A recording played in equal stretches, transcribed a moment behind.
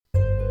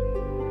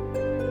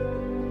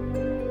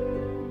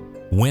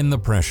When the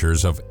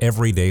pressures of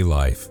everyday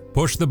life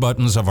push the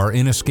buttons of our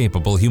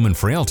inescapable human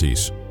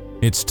frailties,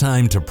 it's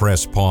time to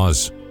press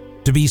pause,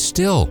 to be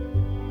still,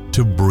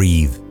 to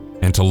breathe,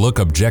 and to look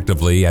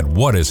objectively at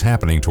what is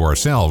happening to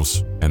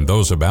ourselves and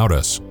those about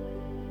us.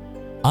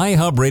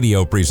 iHub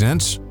Radio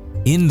presents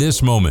In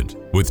This Moment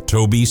with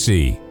Toby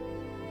C,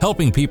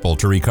 helping people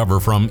to recover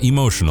from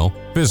emotional,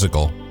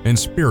 physical, and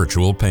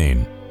spiritual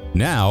pain.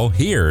 Now,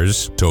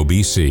 here's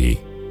Toby C.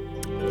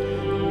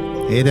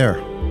 Hey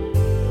there.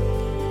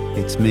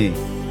 It's me.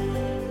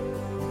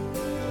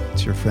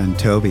 It's your friend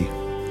Toby.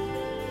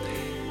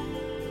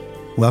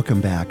 Welcome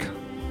back.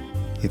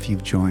 If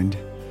you've joined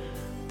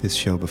this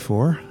show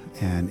before,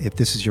 and if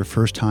this is your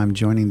first time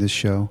joining this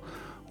show,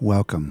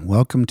 welcome.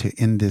 Welcome to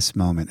In This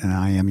Moment, and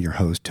I am your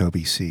host,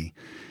 Toby C.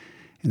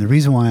 And the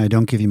reason why I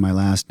don't give you my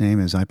last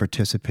name is I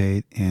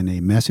participate in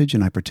a message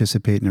and I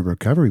participate in a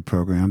recovery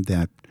program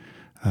that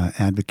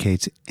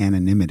advocates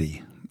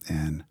anonymity.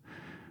 And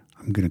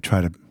I'm going to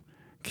try to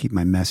keep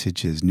my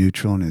message as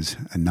neutral and as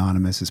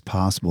anonymous as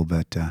possible,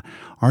 but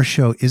our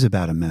show is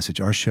about a message.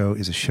 Our show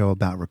is a show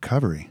about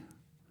recovery.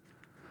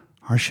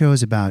 Our show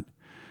is about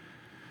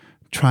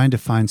trying to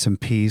find some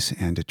peace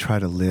and to try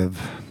to live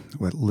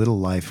what little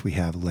life we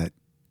have left.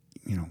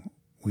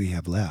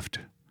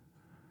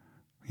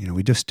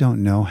 We just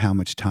don't know how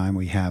much time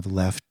we have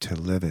left to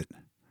live it.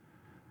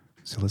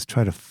 So let's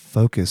try to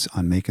focus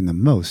on making the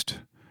most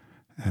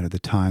out of the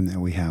time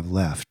that we have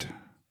left.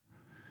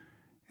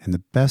 And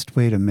the best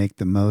way to make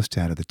the most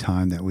out of the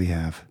time that we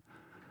have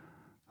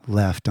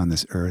left on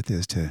this earth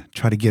is to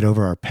try to get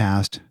over our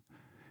past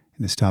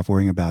and to stop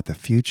worrying about the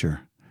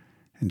future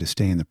and to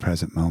stay in the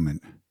present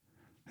moment.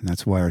 And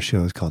that's why our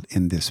show is called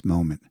In This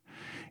Moment.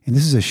 And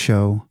this is a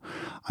show,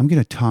 I'm going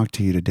to talk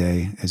to you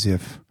today as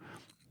if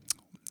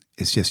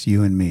it's just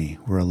you and me.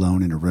 We're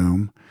alone in a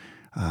room.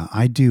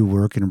 I do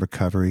work in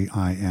recovery.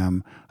 I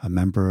am a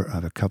member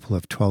of a couple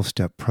of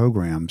 12-step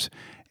programs,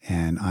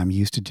 and I'm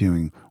used to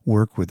doing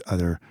work with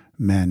other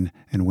men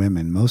and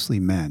women, mostly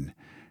men.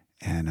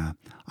 And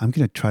I'm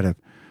going to try to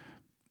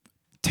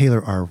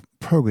tailor our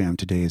program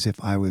today as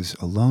if I was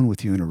alone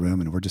with you in a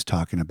room and we're just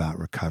talking about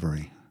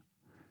recovery.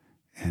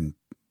 And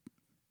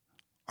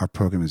our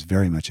program is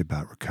very much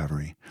about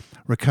recovery.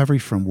 Recovery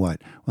from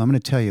what? Well, I'm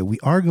going to tell you, we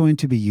are going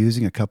to be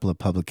using a couple of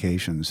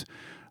publications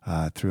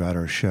throughout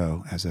our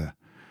show.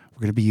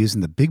 We're going to be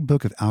using the Big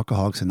Book of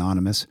Alcoholics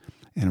Anonymous,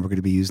 and we're going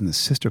to be using the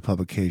sister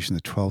publication,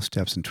 the 12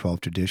 Steps and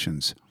 12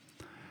 Traditions.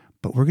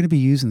 But we're going to be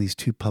using these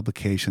two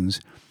publications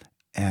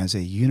as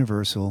a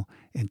universal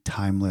and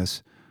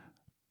timeless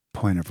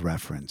point of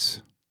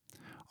reference.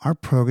 Our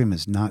program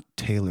is not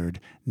tailored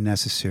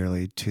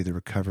necessarily to the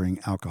recovering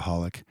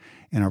alcoholic,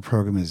 and our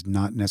program is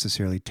not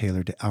necessarily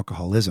tailored to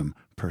alcoholism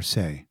per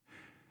se.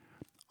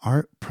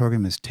 Our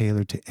program is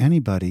tailored to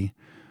anybody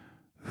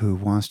who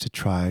wants to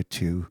try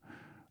to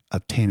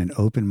obtain an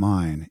open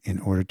mind in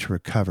order to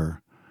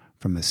recover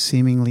from a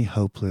seemingly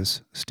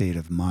hopeless state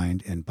of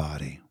mind and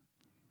body.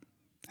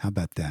 How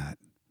about that?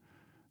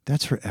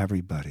 That's for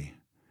everybody.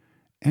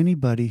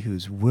 Anybody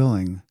who's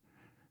willing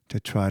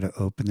to try to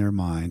open their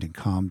mind and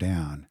calm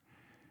down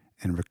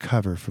and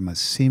recover from a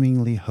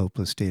seemingly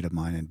hopeless state of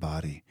mind and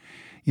body.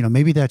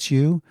 Maybe that's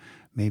you.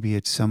 Maybe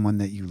it's someone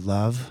that you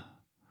love.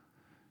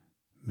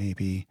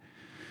 Maybe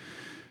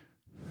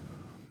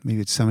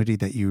it's somebody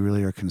that you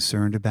really are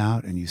concerned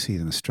about and you see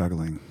them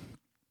struggling.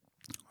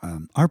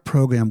 Our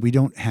program, we're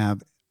not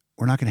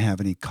going to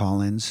have any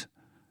call-ins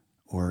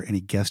or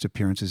any guest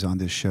appearances on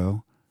this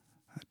show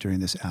during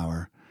this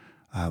hour.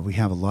 We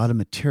have a lot of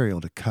material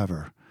to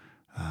cover,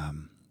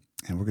 and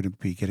we're going to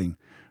be getting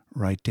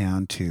right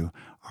down to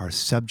our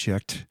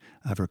subject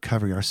of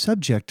recovery. Our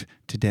subject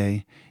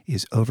today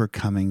is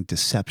overcoming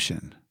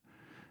deception,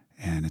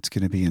 and it's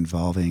going to be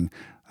involving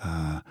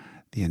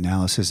the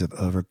analysis of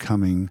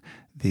overcoming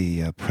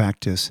the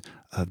practice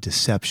of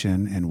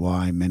deception and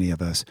why many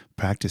of us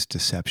practice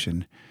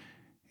deception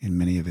in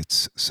many of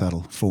its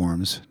subtle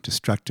forms,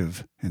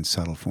 destructive and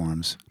subtle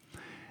forms,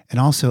 and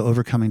also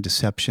overcoming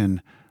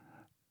deception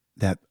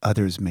that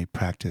others may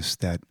practice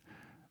that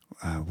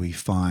we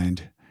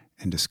find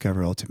and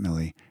discover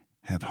ultimately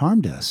have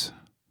harmed us.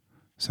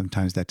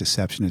 Sometimes that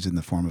deception is in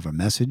the form of a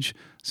message.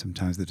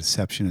 Sometimes the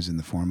deception is in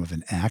the form of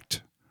an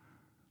act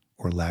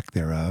or lack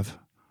thereof.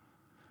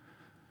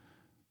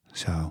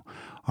 So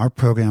our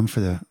program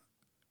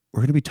we're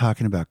going to be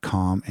talking about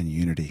calm and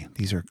unity.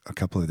 These are a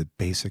couple of the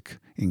basic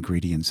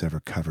ingredients of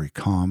recovery,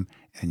 calm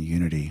and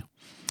unity.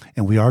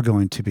 And we are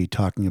going to be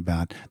talking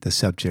about the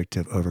subject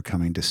of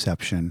overcoming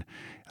deception.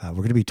 We're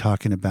going to be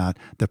talking about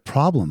the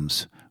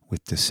problems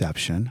with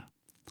deception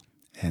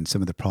and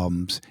some of the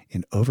problems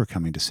in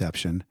overcoming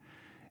deception.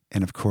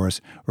 And of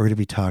course, we're going to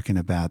be talking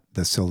about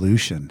the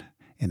solution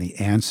and the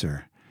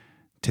answer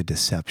to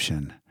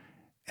deception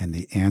and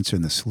the answer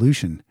and the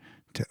solution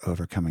to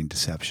overcoming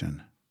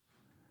deception.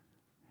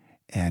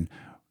 And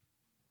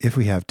if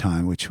we have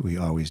time, which we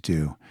always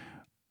do,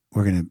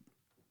 we're going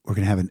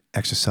to have an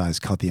exercise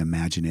called the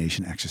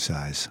imagination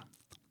exercise,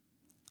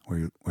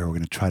 where we're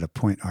going to try to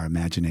point our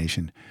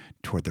imagination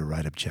toward the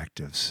right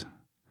objectives.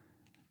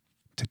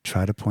 to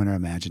try to point our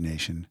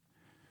imagination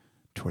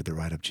toward the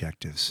right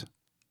objectives.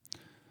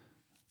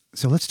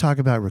 So let's talk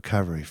about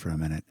recovery for a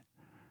minute.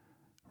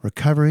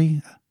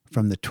 Recovery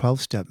from the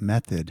 12-step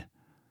method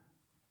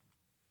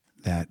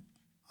that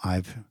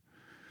I've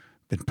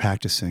been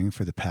practicing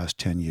for the past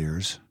 10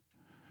 years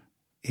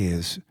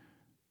is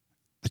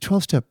the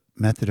 12-step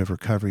method of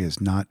recovery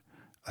is not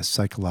a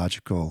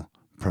psychological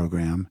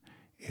program.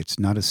 It's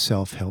not a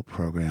self-help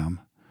program.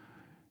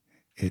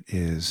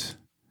 It's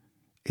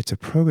a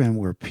program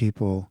where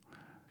people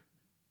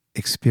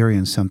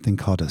experience something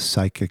called a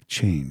psychic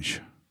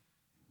change,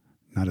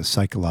 not a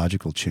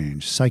psychological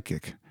change.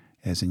 Psychic,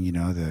 as in,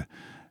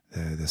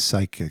 the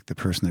psychic, the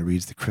person that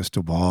reads the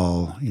crystal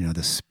ball,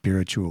 the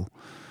spiritual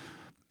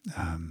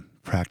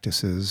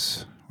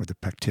practices or the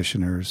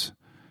practitioners.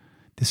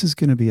 This is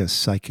going to be a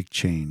psychic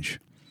change.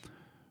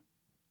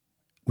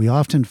 We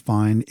often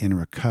find in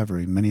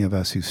recovery, many of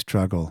us who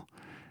struggle,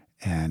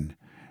 and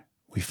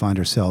we find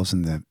ourselves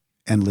in the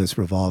endless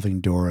revolving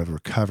door of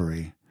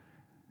recovery,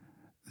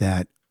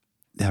 that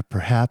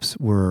perhaps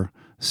we're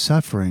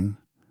suffering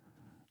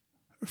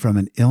from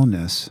an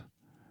illness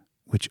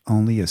which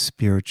only a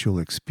spiritual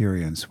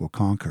experience will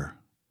conquer.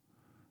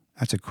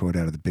 That's a quote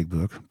out of the Big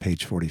Book,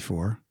 page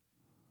 44.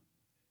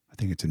 I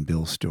think it's in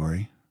Bill's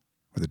story,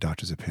 or the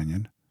doctor's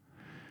opinion.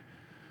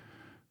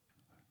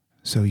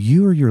 So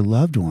you or your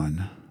loved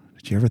one,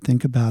 did you ever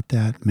think about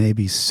that?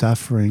 Maybe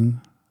suffering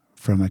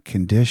from a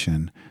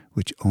condition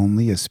which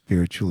only a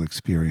spiritual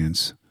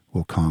experience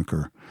will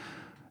conquer.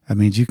 That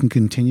means you can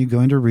continue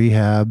going to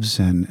rehabs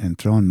and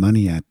throwing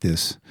money at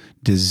this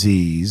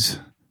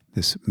disease,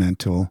 this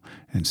mental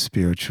and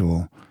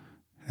spiritual,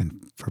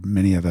 and for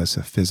many of us,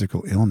 a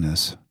physical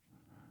illness.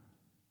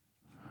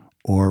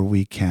 Or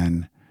we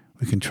can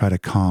try to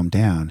calm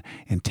down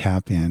and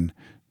tap in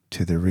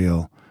to the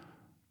real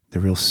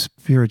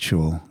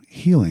spiritual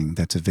healing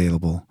that's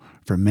available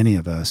for many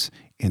of us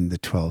in the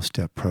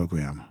 12-step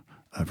program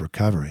of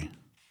recovery.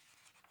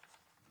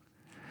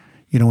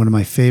 One of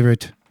my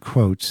favorite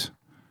quotes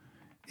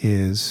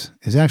is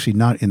actually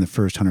not in the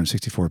first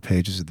 164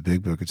 pages of the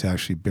Big Book. It's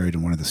actually buried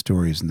in one of the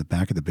stories in the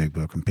back of the Big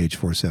Book on page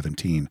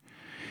 417.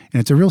 And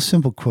it's a real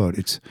simple quote.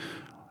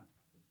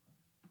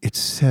 It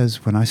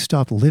says, "When I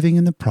stopped living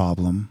in the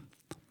problem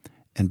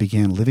and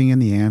began living in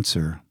the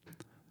answer,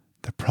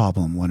 the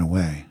problem went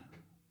away."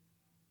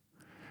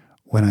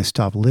 When I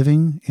stopped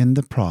living in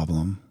the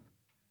problem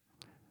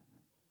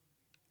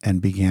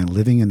and began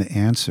living in the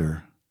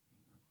answer,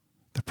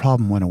 the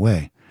problem went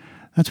away.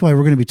 That's why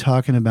we're going to be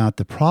talking about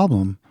the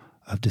problem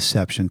of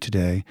deception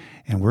today,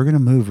 and we're going to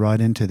move right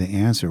into the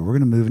answer. We're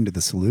going to move into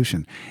the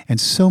solution. And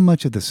so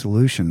much of the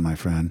solution, my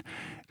friend,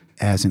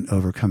 as in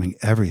overcoming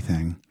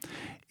everything,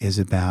 is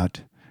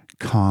about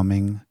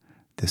calming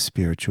the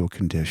spiritual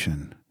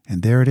condition.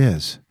 And there it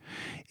is.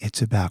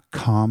 It's about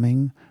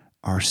calming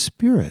our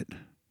spirit.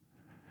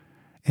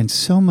 And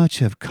so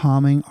much of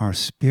calming our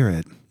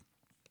spirit,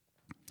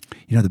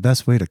 the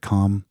best way to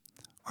calm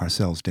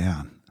ourselves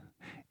down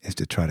is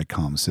to try to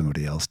calm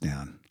somebody else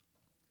down.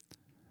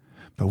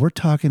 But we're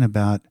talking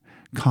about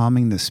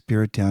calming the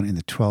spirit down in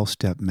the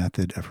 12-step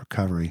method of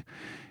recovery.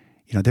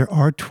 There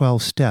are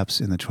 12 steps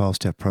in the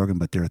 12-step program,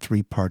 but there are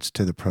 3 parts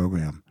to the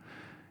program.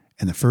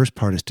 And the first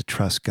part is to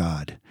trust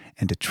God.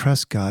 And to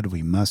trust God,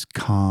 we must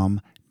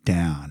calm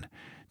down.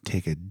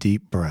 Take a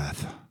deep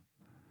breath.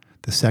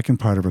 The second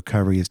part of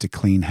recovery is to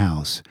clean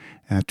house.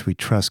 After we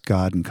trust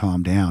God and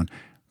calm down,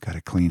 got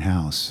to clean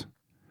house.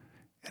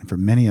 And for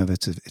many of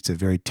us, it's a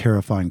very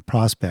terrifying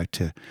prospect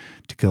to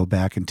go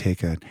back and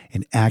take an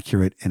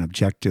accurate and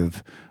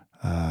objective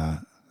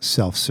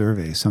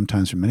self-survey.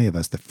 Sometimes for many of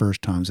us, the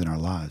first times in our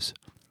lives.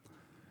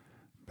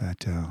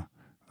 But one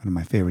of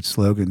my favorite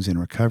slogans in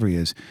recovery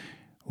is,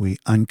 we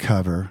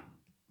uncover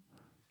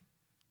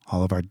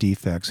all of our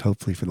defects,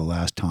 hopefully for the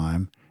last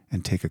time,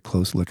 and take a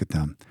close look at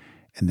them.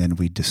 And then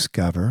we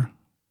discover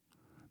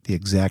the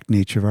exact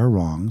nature of our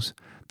wrongs,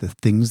 the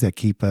things that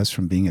keep us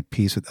from being at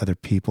peace with other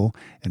people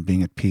and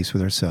being at peace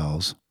with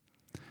ourselves.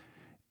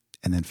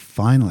 And then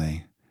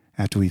finally,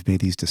 after we've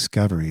made these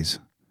discoveries,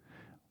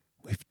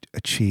 we've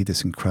achieved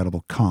this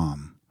incredible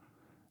calm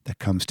that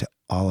comes to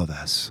all of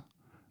us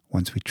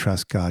once we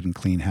trust God and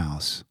clean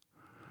house.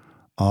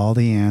 All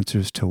the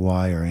answers to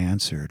why are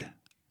answered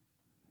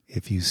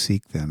if you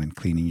seek them in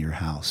cleaning your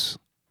house,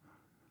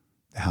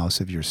 the house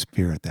of your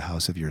spirit, the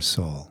house of your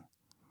soul.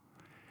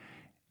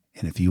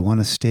 And if you want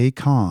to stay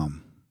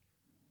calm,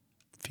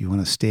 if you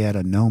want to stay out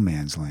of no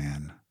man's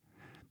land,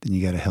 then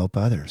you got to help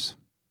others.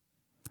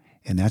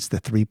 And that's the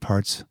 3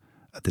 parts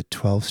of the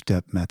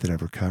 12-step method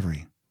of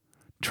recovery.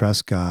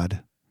 Trust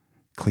God,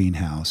 clean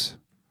house,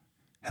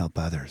 help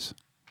others.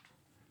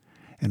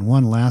 And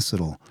one last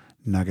little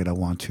nugget I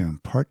want to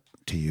impart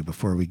to you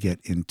before we get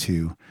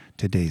into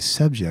today's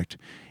subject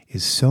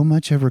is so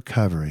much of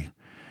recovery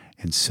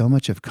and so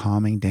much of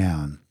calming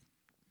down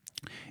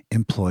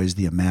employs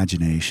the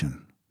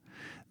imagination.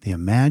 The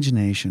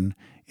imagination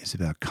is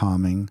about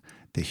calming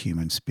the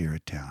human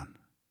spirit down.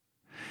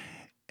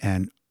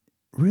 And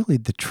really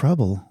the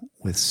trouble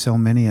with so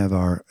many of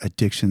our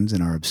addictions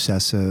and our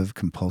obsessive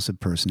compulsive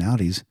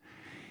personalities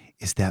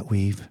is that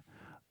we've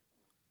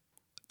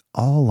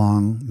all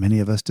along, many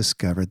of us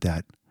discovered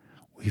that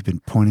we've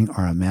been pointing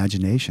our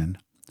imagination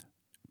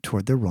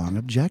toward the wrong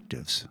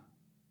objectives.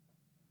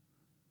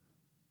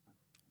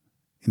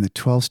 In the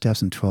 12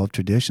 Steps and 12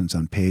 Traditions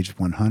on page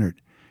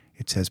 100,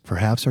 it says,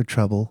 perhaps our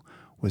trouble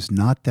was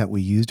not that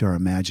we used our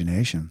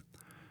imagination.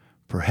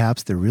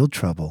 Perhaps the real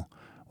trouble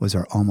was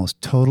our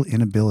almost total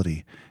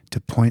inability to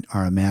point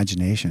our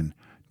imagination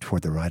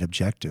toward the right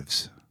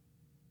objectives.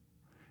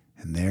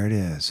 And there it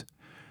is.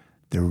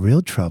 The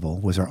real trouble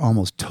was our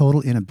almost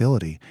total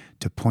inability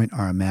to point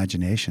our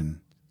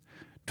imagination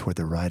toward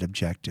the right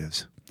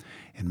objectives.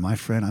 And my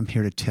friend, I'm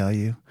here to tell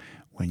you,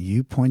 when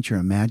you point your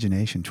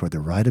imagination toward the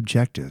right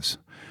objectives,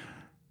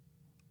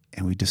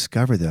 and we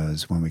discover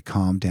those when we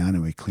calm down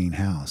and we clean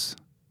house,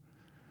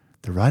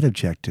 the right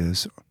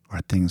objectives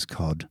are things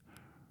called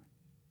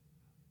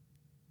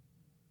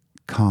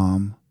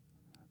calm,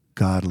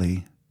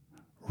 godly,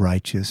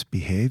 righteous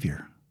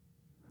behavior.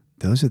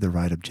 Those are the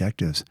right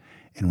objectives.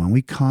 And when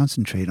we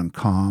concentrate on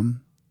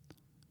calm,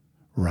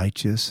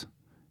 righteous,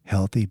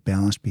 healthy,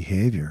 balanced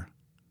behavior,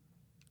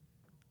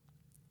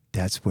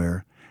 that's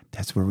where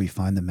we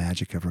find the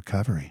magic of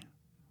recovery.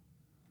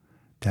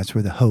 That's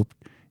where the hope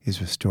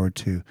is restored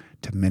to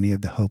many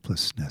of the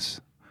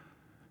hopelessness.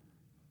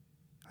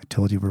 I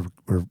told you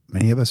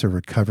many of us are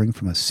recovering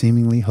from a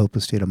seemingly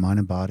hopeless state of mind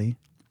and body,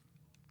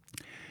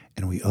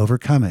 and we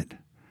overcome it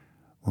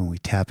when we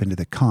tap into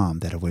the calm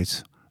that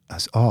awaits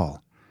us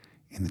all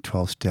in the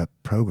 12-step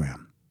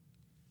program.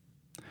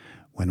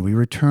 When we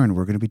return,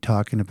 we're going to be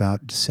talking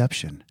about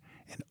deception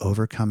and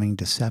overcoming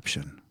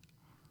deception.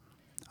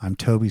 I'm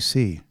Toby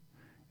C.,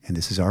 and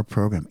this is our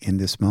program, In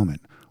This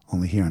Moment,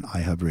 only here on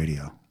iHub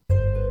Radio.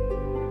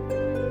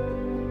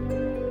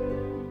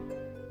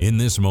 In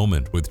This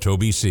Moment with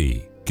Toby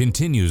C.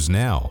 continues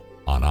now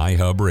on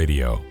iHub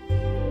Radio.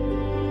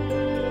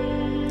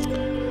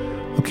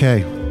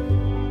 Okay.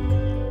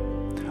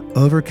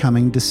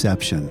 Overcoming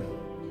deception.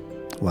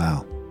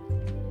 Wow.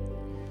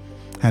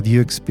 Have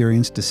you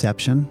experienced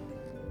deception?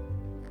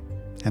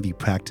 Have you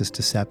practiced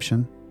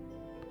deception?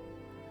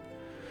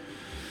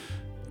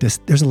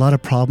 There's a lot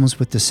of problems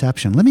with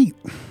deception. Let me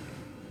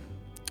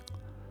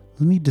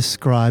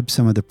describe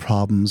some of the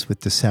problems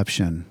with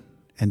deception,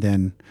 and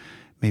then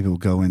maybe we'll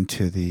go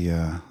into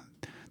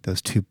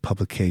those two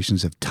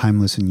publications of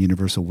Timeless and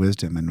Universal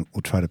Wisdom, and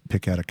we'll try to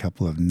pick out a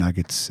couple of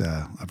nuggets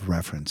of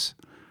reference.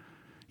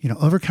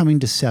 Overcoming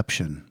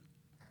deception.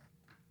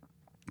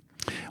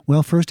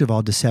 Well, first of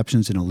all,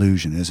 deception's an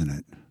illusion, isn't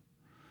it?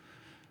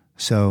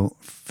 So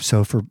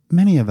for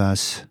many of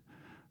us,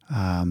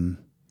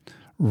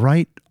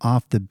 right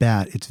off the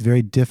bat, it's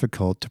very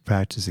difficult to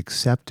practice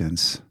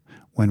acceptance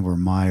when we're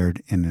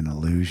mired in an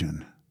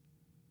illusion.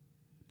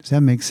 Does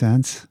that make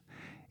sense?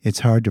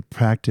 It's hard to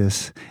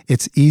practice.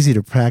 It's easy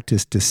to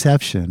practice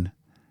deception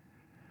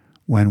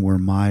when we're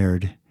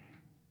mired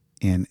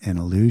in an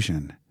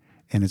illusion.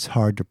 And it's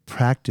hard to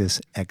practice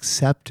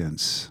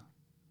acceptance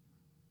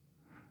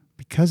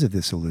because of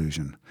this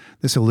illusion.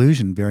 This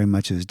illusion very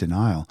much is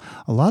denial.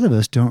 A lot of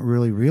us don't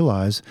really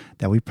realize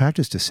that we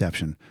practice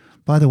deception.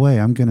 By the way,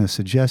 I'm going to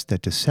suggest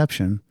that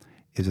deception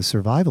is a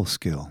survival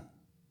skill.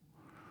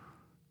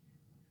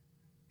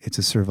 It's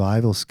a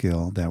survival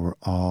skill that we're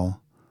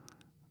all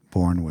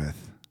born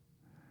with.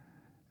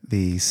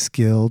 The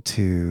skill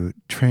to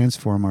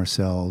transform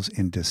ourselves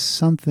into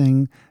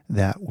something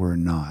that we're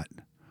not,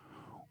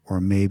 or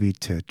maybe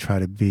to try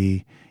to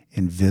be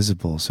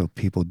invisible so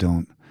people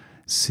don't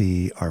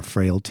see our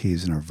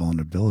frailties and our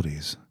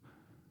vulnerabilities.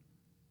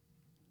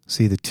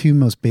 See, the two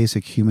most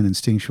basic human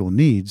instinctual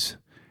needs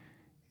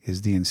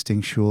is the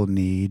instinctual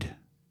need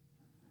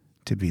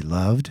to be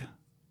loved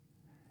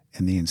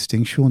and the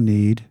instinctual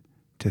need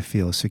to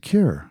feel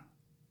secure.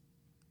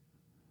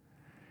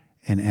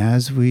 And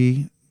as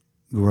we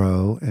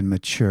grow and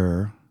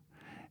mature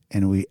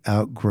and we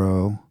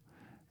outgrow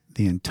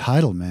the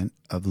entitlement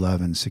of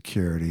love and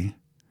security,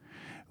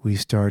 we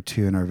start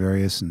to, in our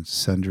various and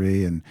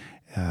sundry and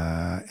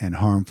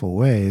harmful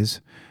ways,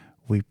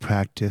 we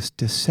practice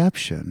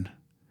deception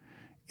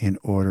in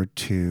order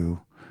to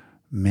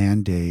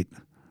mandate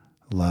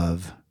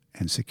love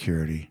and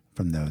security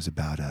from those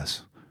about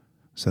us.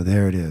 So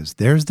there it is.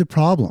 There's the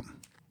problem.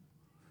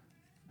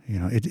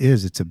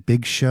 It's a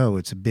big show.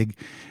 It's a big,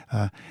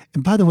 and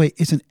by the way,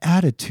 it's an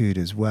attitude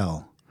as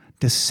well.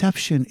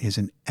 Deception is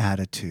an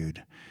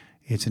attitude.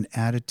 It's an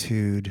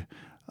attitude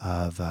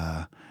of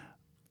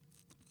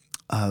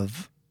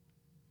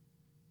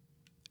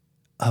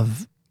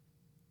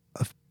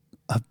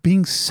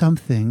being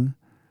something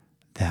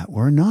that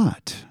we're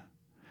not.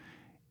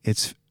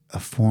 It's a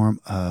form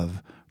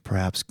of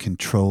perhaps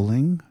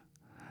controlling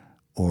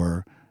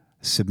or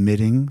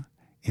submitting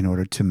in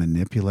order to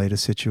manipulate a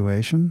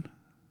situation.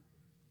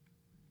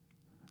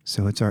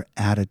 So it's our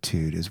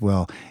attitude as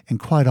well. And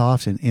quite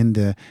often in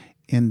the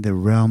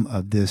realm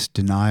of this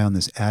denial and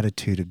this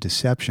attitude of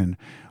deception,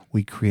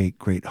 we create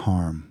great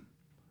harm.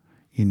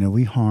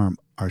 We harm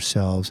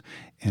ourselves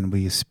and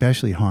we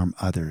especially harm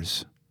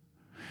others.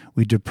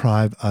 We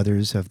deprive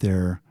others of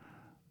their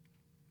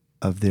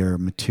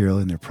material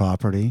and their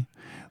property.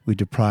 We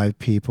deprive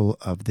people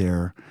of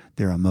their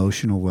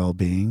emotional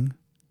well-being.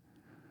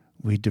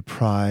 We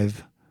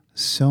deprive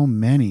so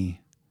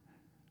many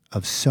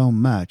of so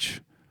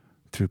much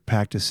through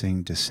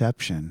practicing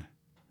deception,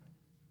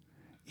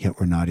 yet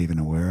we're not even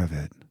aware of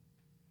it.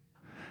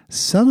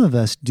 Some of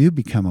us do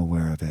become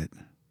aware of it.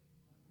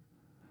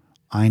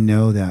 I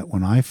know that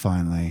when I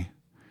finally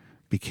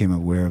became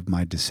aware of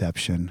my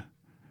deception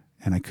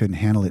and I couldn't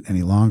handle it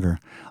any longer,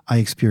 I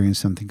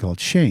experienced something called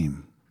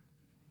shame.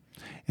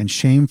 And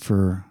shame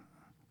for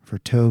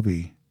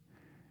Toby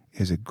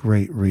is a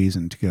great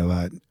reason to go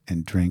out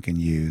and drink and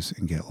use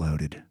and get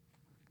loaded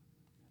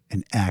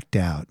and act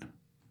out.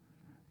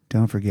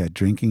 Don't forget,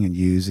 drinking and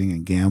using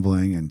and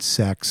gambling and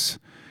sex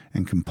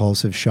and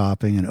compulsive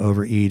shopping and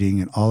overeating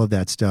and all of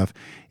that stuff,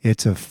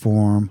 it's a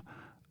form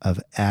of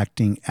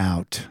acting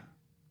out.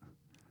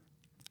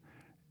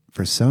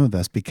 For some of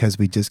us, because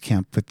we just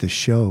can't put the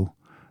show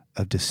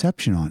of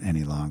deception on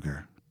any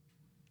longer.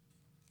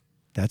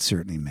 That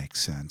certainly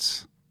makes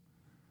sense.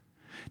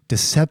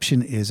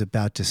 Deception is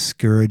about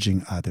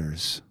discouraging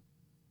others.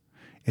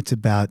 It's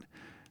about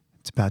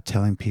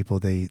telling people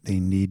they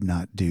need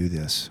not do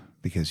this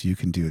because you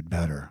can do it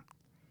better.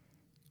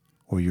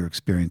 Or your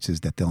experience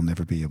is that they'll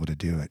never be able to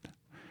do it.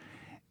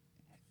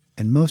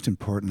 And most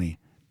importantly,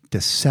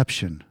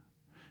 deception.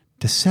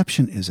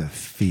 Deception is a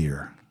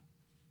fear.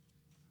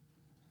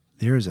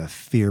 There is a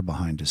fear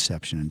behind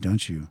deception, and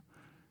don't you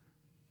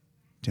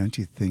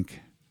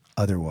think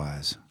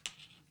otherwise?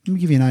 Let me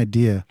give you an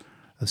idea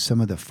of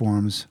some of the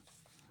forms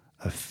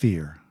of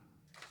fear.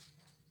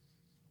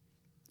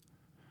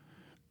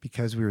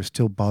 Because we were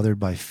still bothered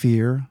by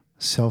fear,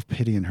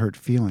 self-pity, and hurt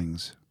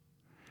feelings,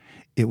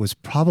 it was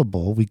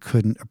probable we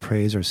couldn't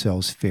appraise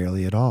ourselves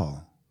fairly at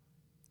all.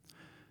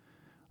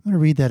 I'm going to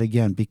read that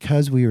again.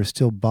 Because we were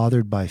still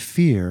bothered by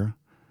fear,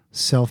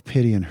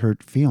 self-pity, and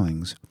hurt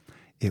feelings,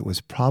 it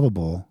was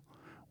probable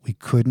we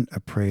couldn't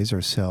appraise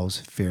ourselves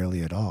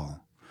fairly at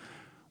all.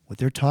 What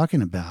they're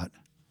talking about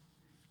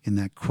in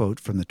that quote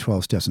from the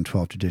 12 Steps and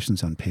 12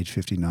 Traditions on page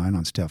 59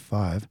 on step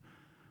 5,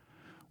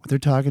 what they're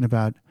talking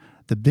about,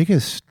 the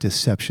biggest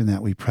deception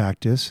that we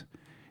practice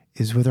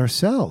is with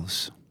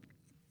ourselves.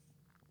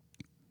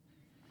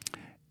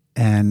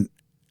 And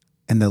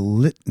the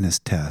litmus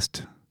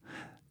test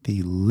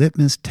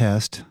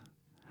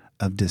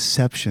of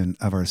deception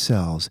of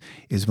ourselves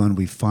is when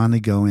we finally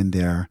go in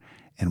there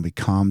and we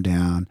calm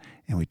down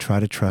and we try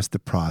to trust the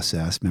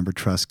process. Remember,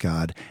 trust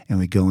God. And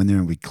we go in there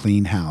and we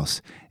clean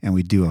house and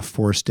we do a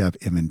 4-step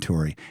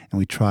inventory. And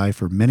we try,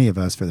 for many of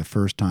us, for the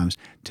first times,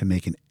 to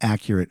make an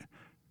accurate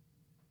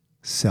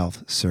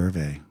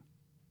self-survey.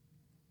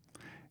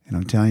 And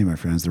I'm telling you, my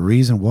friends, the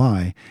reason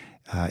why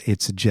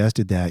it's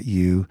suggested that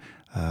you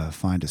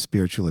find a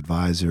spiritual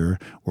advisor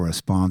or a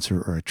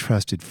sponsor or a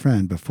trusted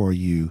friend before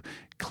you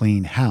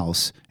clean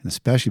house, and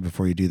especially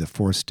before you do the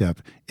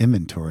 4-step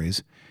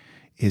inventories,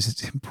 is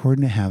it's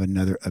important to have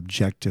another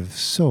objective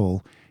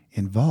soul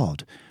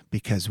involved,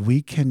 because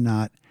we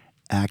cannot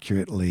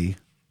accurately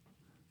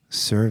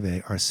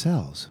survey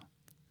ourselves.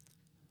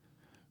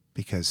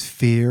 Because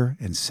fear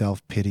and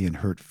self-pity and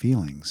hurt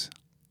feelings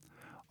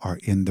are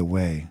in the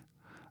way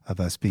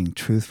of us being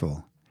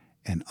truthful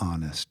and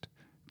honest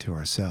to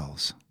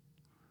ourselves.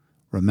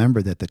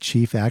 Remember that the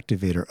chief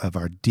activator of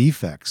our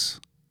defects,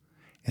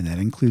 and that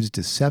includes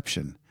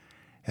deception,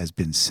 has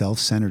been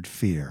self-centered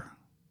fear.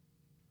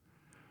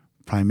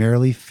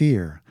 Primarily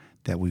fear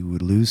that we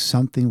would lose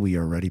something we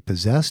already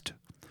possessed,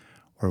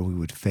 or we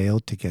would fail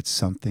to get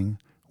something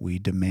we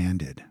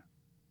demanded.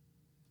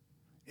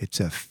 It's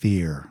a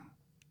fear,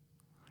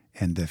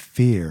 and the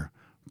fear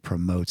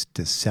promotes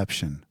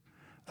deception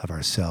of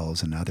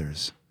ourselves and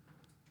others.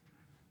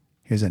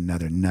 Here's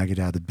another nugget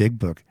out of the big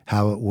book,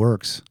 How It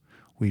Works.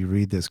 We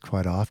read this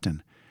quite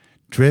often.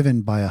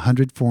 Driven by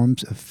 100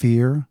 forms of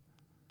fear,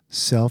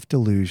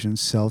 self-delusion,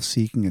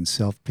 self-seeking, and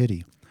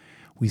self-pity,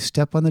 we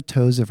step on the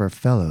toes of our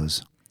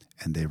fellows,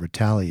 and they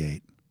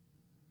retaliate.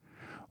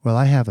 Well,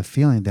 I have a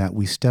feeling that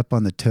we step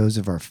on the toes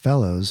of our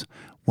fellows.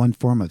 One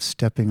form of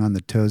stepping on the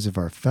toes of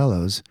our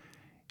fellows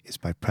is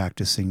by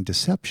practicing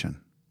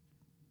deception.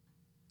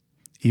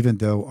 Even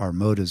though our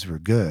motives were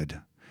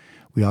good,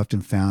 we often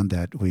found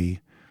that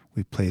we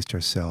placed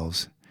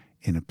ourselves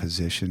in a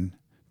position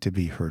to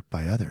be hurt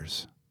by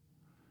others.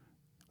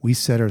 We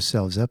set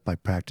ourselves up by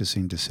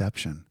practicing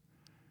deception.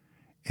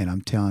 And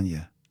I'm telling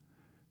you,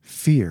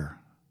 fear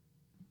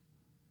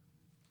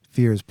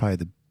is probably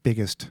the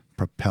biggest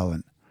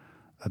propellant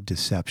of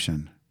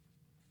deception.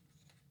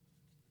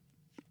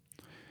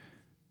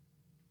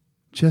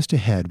 Just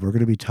ahead, we're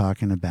going to be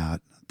talking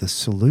about the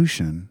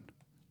solution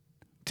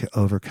to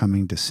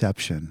overcoming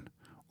deception,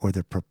 or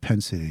the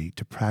propensity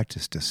to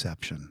practice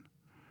deception.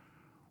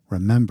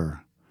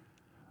 Remember,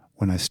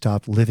 when I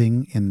stopped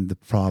living in the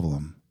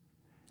problem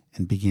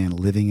and began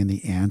living in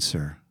the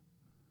answer,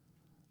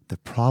 the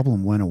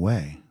problem went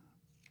away.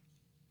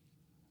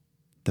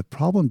 The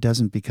problem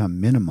doesn't become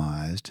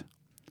minimized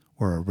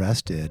or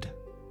arrested,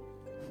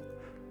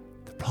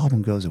 the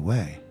problem goes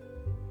away.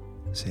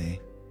 See?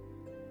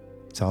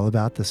 It's all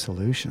about the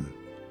solution.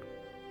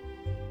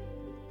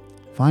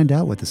 Find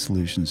out what the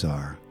solutions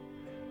are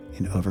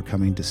in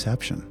overcoming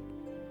deception.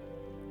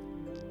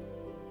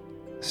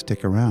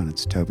 Stick around.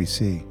 It's Toby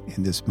C.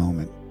 in this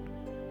moment.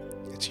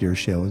 It's your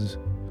shows,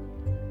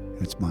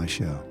 and it's my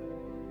show.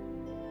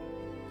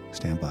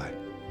 Stand by.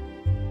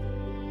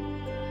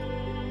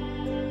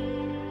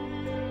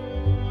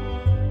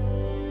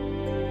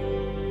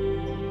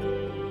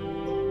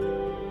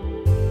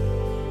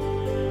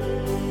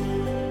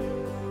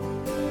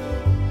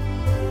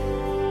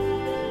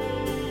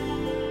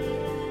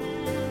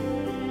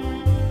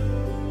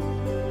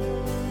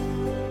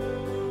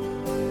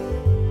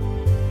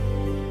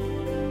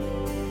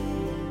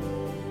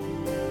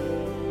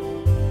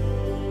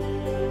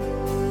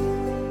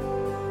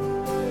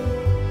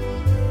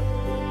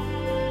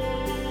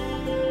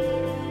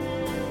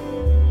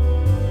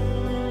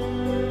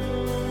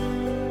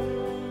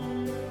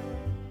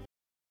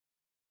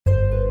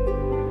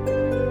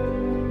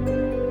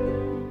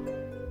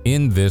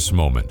 In this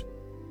moment,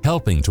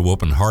 helping to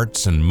open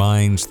hearts and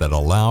minds that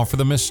allow for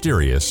the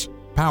mysterious,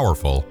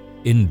 powerful,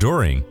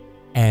 enduring,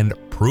 and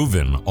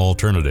proven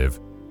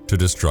alternative to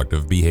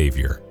destructive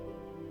behavior.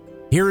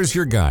 Here is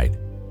your guide,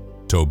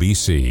 Toby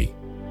C.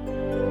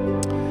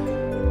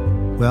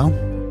 Well,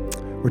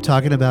 we're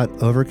talking about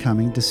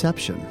overcoming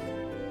deception.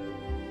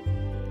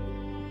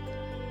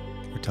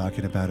 We're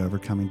talking about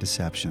overcoming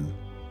deception.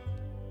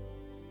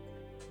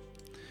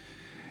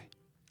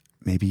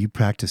 Maybe you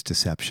practice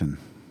deception.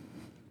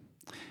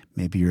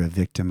 Maybe you're a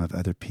victim of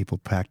other people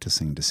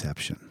practicing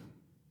deception.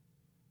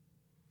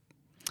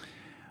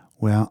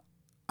 Well,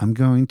 I'm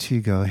going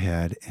to go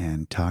ahead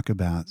and talk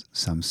about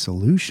some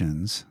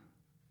solutions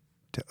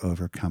to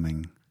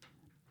overcoming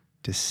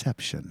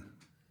deception,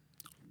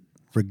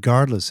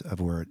 regardless of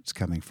where it's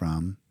coming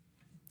from,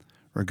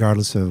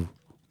 regardless of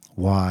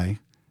why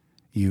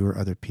you or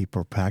other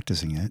people are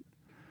practicing it.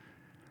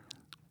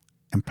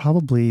 And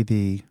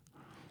probably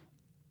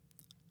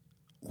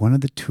one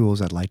of the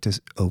tools I'd like to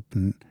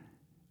open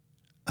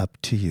up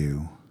to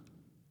you,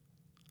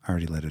 I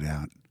already let it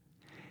out,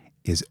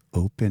 is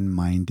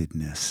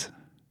open-mindedness.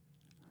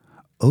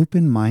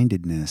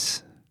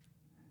 Open-mindedness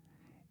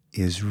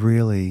is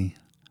really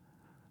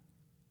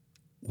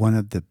one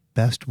of the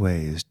best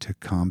ways to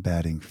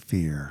combating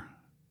fear.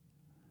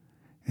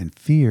 And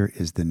fear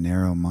is the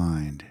narrow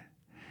mind.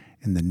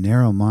 And the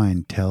narrow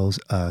mind tells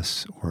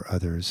us or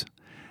others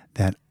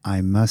that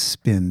I must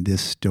spin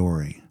this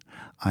story.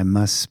 I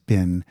must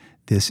spin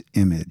this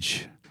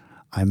image.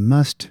 I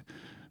must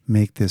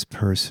make this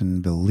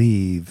person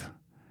believe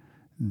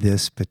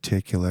this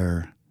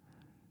particular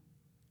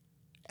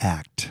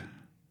act.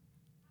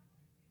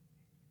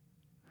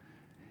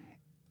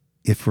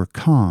 If we're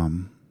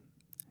calm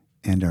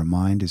and our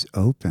mind is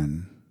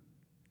open,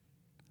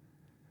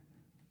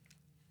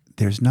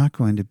 there's not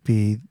going to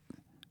be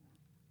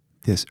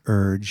this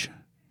urge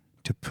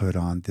to put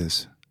on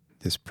this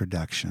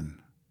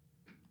production.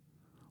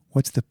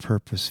 What's the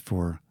purpose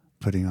for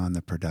putting on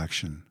the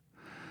production?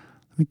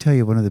 Let me tell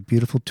you, one of the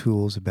beautiful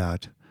tools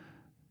about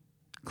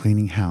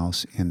cleaning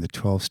house in the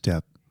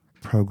 12-step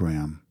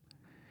program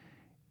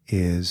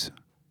is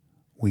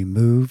we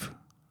move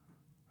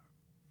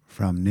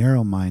from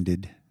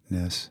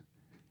narrow-mindedness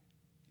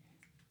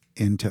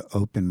into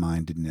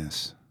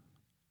open-mindedness.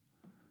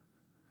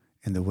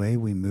 And the way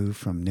we move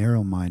from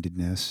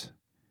narrow-mindedness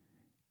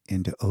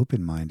into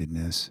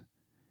open-mindedness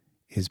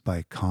is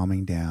by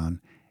calming down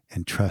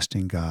and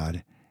trusting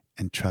God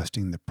and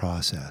trusting the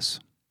process.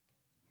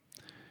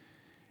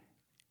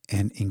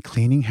 And in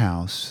cleaning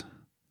house,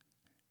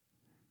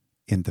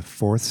 in the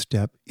 4th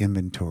step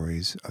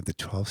inventories of the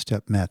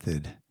 12-step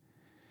method,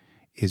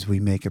 is we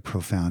make a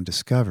profound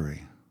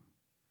discovery.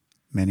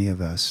 Many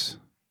of us,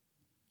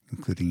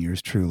 including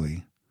yours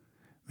truly,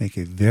 make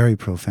a very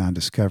profound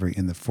discovery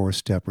in the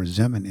 4th-step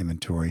resentment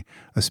inventory,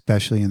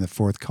 especially in the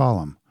 4th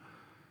column.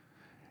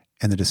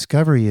 And the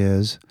discovery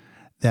is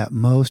that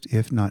most,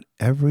 if not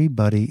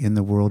everybody in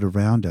the world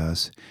around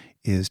us,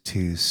 is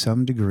to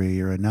some degree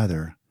or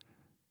another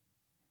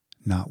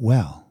not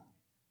well.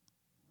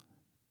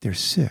 They're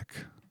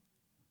sick.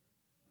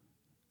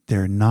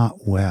 They're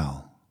not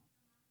well.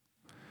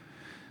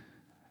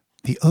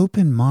 The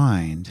open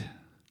mind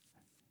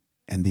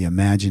and the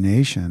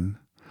imagination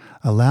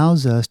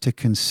allows us to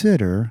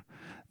consider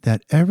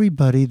that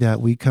everybody that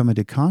we come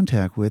into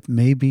contact with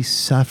may be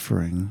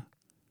suffering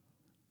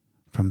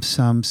from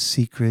some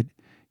secret,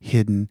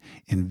 hidden,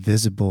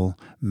 invisible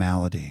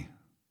malady.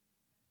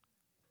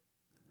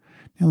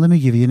 Now, let me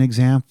give you an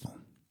example.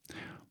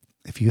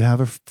 If you have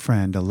a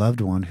friend, a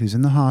loved one who's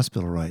in the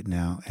hospital right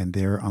now and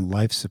they're on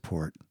life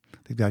support,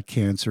 they've got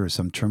cancer or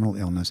some terminal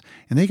illness,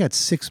 and they got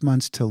 6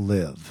 months to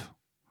live,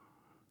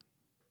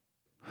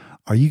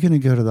 are you going to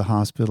go to the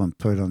hospital and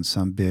put on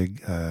some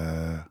big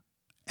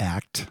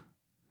act?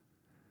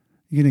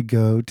 You're going to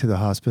go to the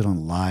hospital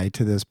and lie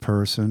to this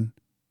person?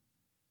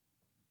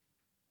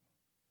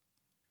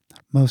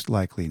 Most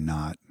likely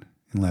not.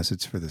 unless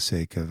it's for the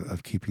sake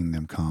of keeping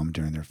them calm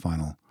during their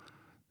final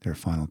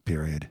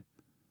period.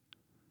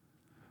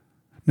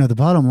 No, the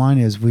bottom line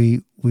is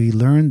we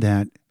learn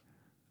that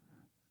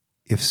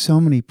if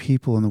so many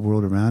people in the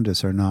world around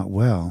us are not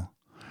well,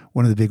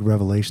 one of the big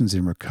revelations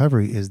in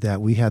recovery is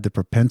that we have the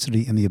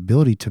propensity and the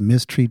ability to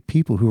mistreat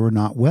people who are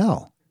not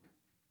well.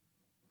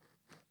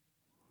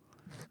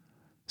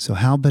 So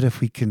how about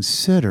if we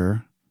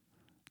consider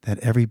that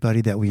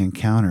everybody that we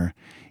encounter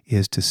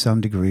is to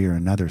some degree or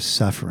another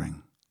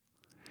suffering,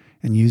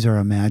 and use our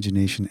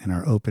imagination and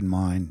our open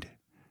mind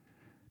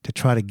to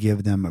try to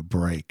give them a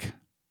break.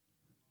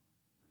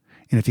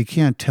 And if you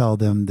can't tell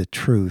them the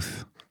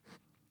truth,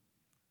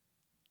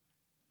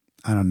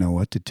 I don't know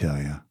what to tell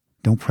you.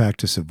 Don't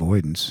practice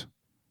avoidance.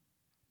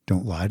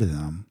 Don't lie to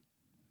them.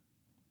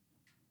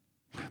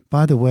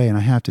 By the way, and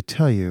I have to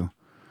tell you,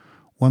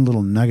 one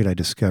little nugget I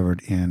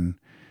discovered in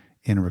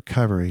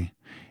recovery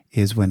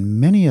is when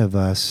many of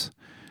us,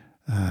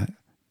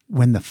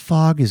 when the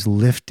fog is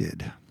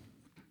lifted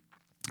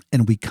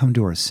and we come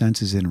to our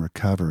senses in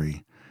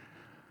recovery,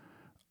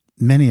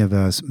 many of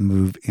us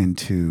move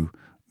into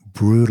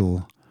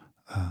brutal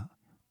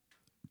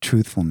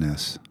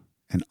truthfulness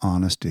and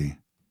honesty.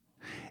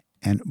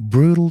 And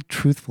brutal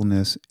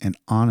truthfulness and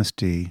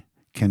honesty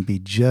can be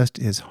just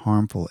as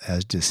harmful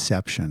as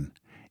deception.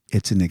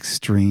 It's an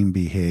extreme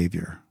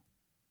behavior.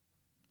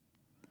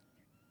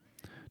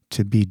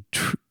 To be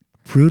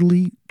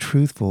brutally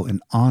truthful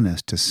and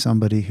honest to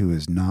somebody who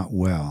is not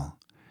well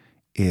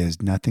is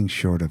nothing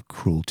short of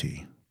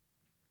cruelty.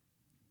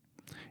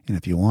 And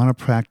if you want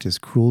to practice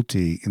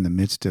cruelty in the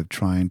midst of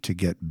trying to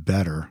get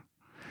better,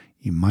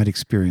 you might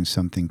experience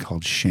something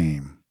called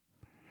shame.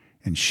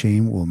 And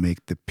shame will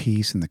make the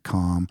peace and the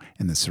calm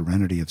and the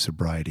serenity of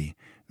sobriety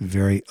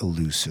very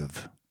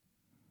elusive.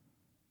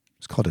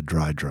 It's called a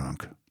dry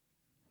drunk.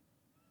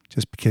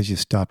 Just because you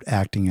stopped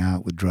acting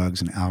out with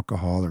drugs and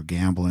alcohol or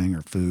gambling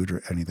or food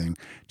or anything,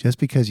 just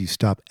because you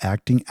stop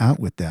acting out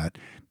with that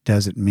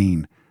doesn't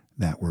mean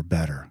that we're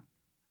better.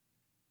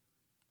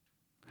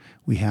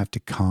 We have to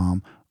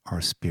calm our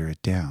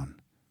spirit down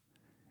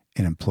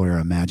and employ our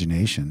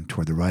imagination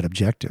toward the right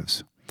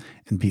objectives,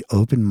 and be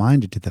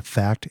open-minded to the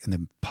fact and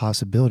the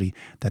possibility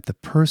that the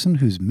person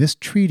who's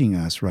mistreating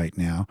us right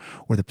now,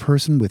 or the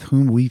person with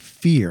whom we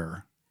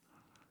fear,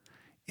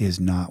 is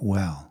not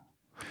well.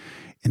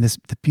 And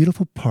the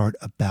beautiful part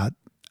about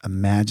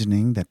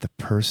imagining that the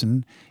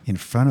person in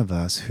front of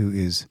us who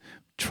is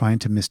trying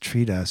to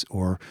mistreat us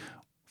or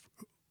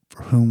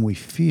for whom we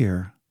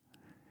fear,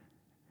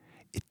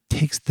 it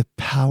takes the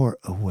power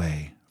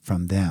away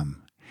from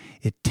them.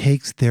 It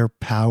takes their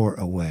power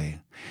away.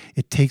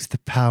 It takes the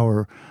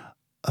power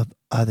of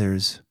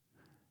others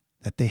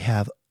that they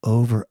have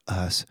over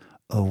us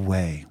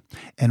away.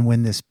 And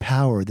when this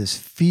power, this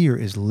fear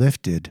is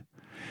lifted,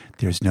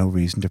 there's no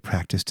reason to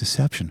practice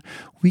deception.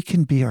 We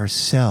can be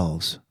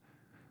ourselves.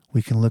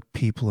 We can look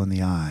people in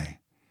the eye.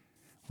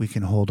 We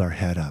can hold our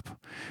head up.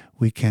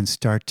 We can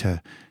start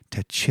to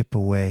chip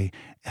away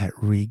at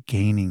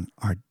regaining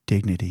our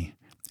dignity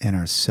and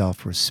our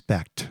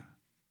self-respect.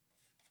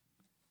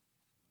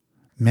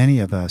 Many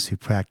of us who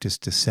practice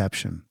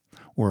deception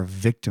or are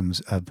victims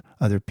of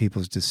other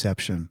people's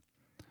deception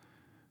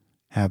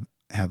have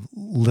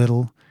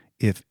little,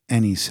 if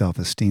any,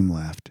 self-esteem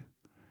left.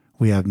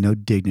 We have no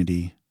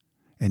dignity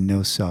and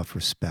no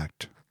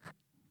self-respect.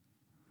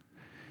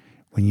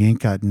 When you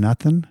ain't got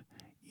nothing,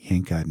 you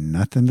ain't got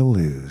nothing to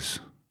lose.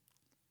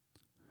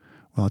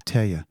 Well, I'll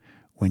tell you,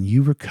 when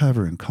you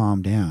recover and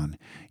calm down,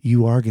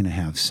 you are going to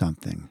have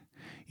something.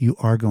 You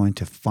are going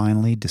to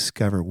finally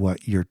discover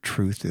what your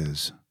truth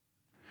is.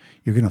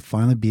 You're going to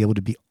finally be able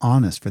to be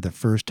honest for the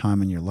first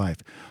time in your life.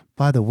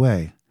 By the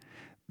way,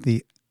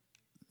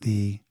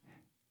 the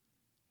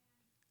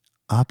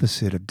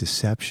opposite of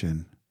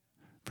deception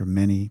for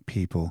many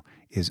people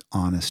is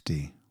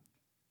honesty.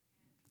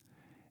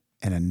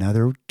 And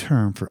another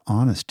term for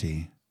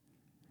honesty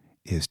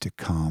is to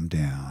calm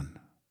down.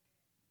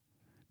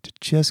 To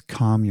just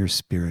calm your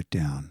spirit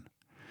down.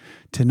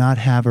 To not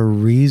have a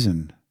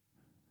reason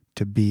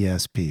to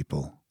BS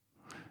people.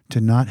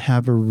 To not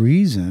have a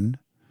reason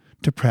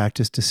to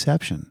practice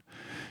deception.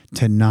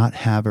 To not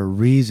have a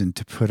reason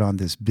to put on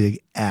this big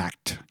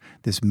act,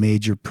 this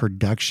major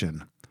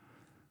production.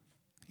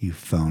 You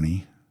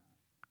phony.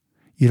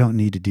 You don't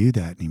need to do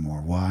that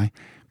anymore. Why?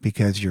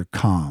 Because you're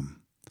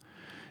calm.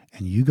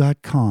 And you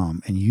got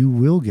calm, and you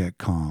will get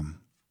calm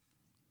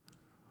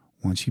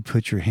once you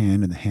put your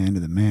hand in the hand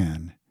of the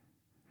man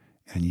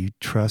and you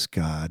trust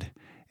God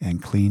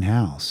and clean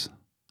house.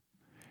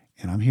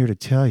 And I'm here to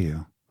tell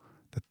you,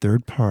 the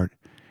third part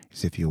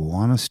is if you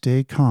want to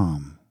stay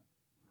calm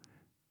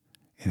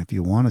and if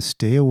you want to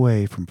stay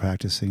away from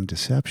practicing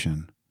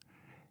deception,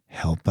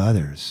 help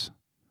others.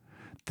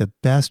 The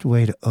best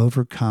way to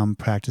overcome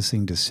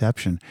practicing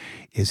deception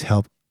is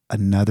help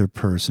another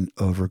person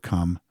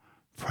overcome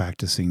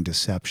practicing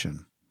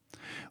deception,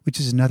 which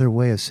is another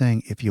way of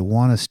saying if you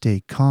want to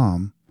stay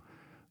calm,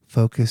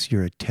 focus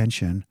your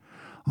attention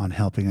on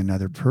helping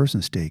another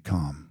person stay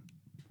calm.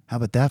 How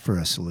about that for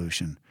a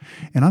solution?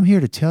 And I'm here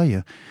to tell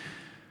you,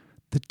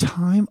 the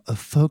time of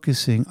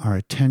focusing our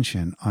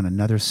attention on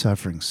another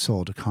suffering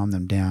soul to calm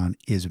them down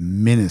is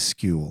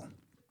minuscule.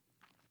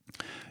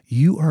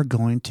 You are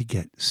going to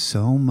get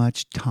so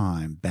much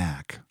time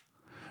back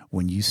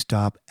when you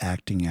stop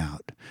acting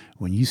out,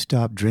 when you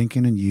stop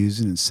drinking and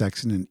using and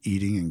sexing and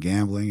eating and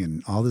gambling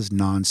and all this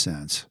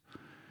nonsense,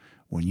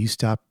 when you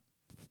stop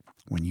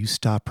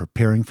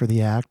preparing for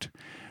the act,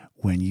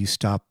 when you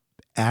stop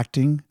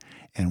acting,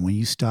 and when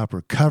you stop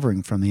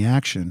recovering from the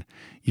action,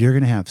 you're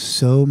going to have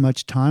so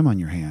much time on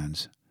your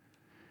hands.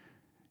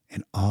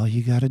 And all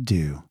you got to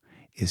do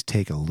is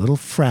take a little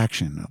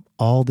fraction of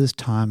all this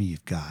time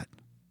you've got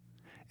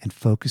and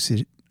focus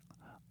it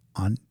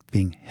on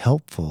being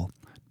helpful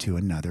to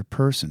another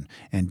person.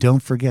 And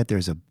don't forget,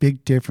 there's a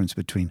big difference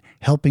between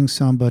helping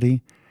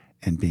somebody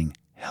and being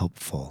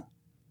helpful.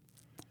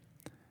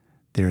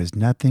 There is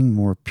nothing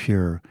more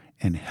pure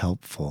and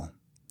helpful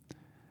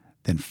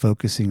than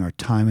focusing our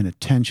time and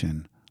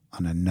attention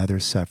on another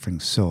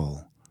suffering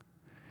soul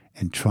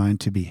and trying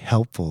to be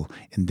helpful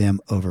in them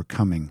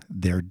overcoming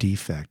their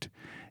defect.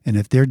 And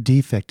if their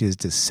defect is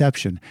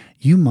deception,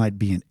 you might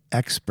be an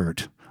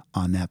expert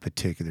on that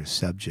particular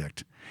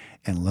subject.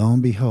 And lo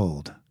and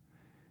behold,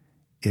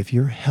 if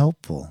you're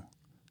helpful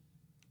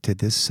to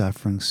this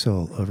suffering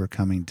soul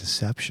overcoming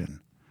deception,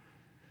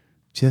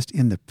 just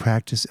in the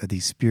practice of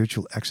these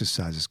spiritual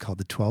exercises called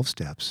the 12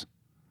 steps,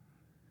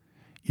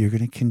 you're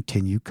going to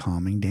continue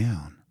calming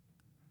down,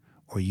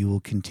 or you will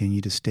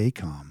continue to stay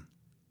calm.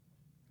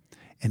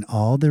 And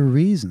all the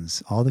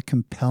reasons, all the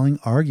compelling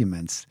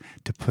arguments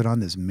to put on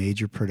this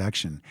major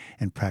production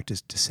and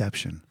practice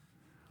deception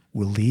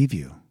will leave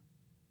you.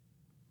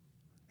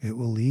 It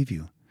will leave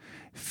you.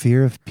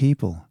 Fear of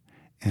people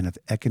and of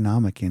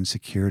economic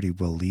insecurity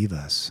will leave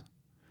us.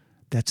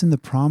 That's in the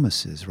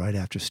promises right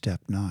after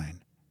step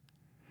 9.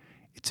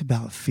 It's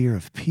about fear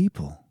of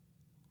people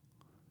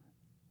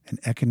and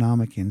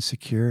economic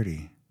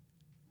insecurity.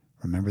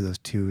 Remember those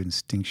two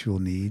instinctual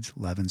needs,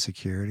 love and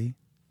security?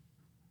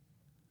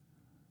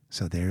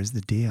 So there's the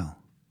deal.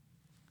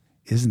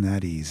 Isn't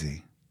that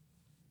easy?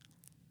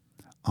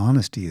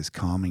 Honesty is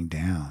calming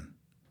down.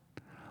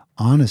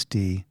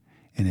 Honesty,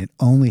 and it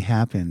only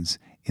happens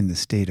in the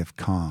state of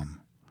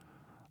calm.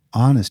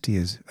 Honesty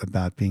is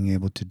about being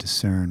able to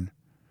discern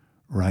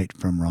right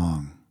from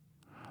wrong.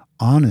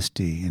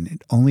 Honesty, and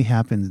it only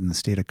happens in the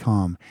state of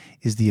calm,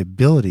 is the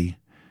ability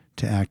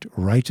to act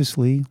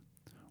righteously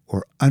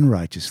or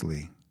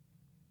unrighteously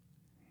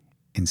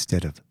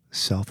instead of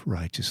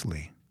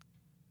self-righteously.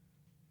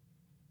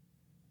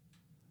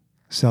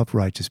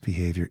 Self-righteous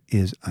behavior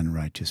is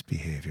unrighteous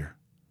behavior.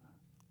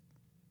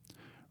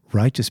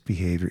 Righteous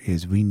behavior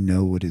is we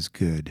know what is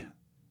good,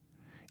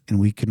 and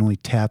we can only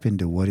tap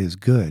into what is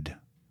good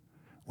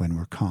when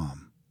we're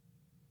calm.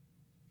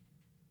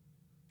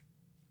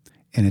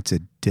 And it's a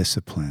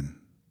discipline.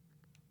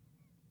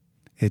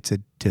 It's a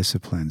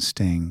discipline,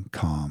 staying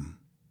calm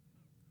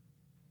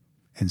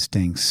and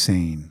staying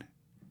sane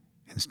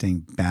and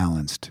staying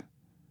balanced.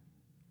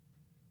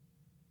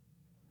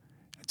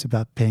 It's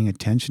about paying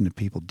attention to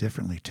people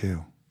differently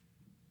too.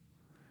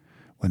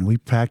 When we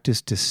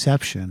practice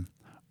deception,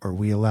 or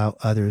we allow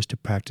others to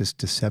practice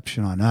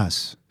deception on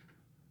us,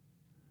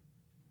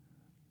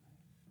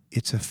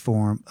 it's a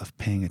form of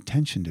paying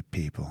attention to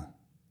people.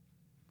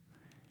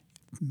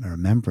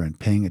 Remember, and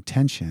paying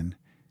attention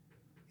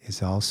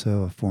is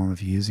also a form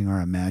of using our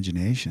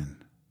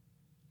imagination.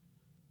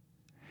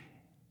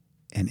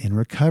 And in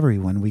recovery,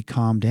 when we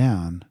calm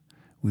down,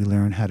 we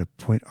learn how to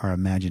point our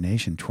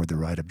imagination toward the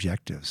right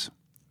objectives.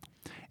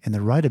 And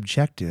the right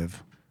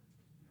objective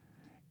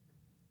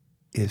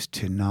is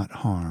to not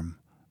harm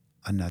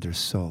another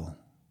soul.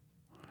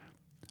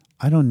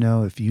 I don't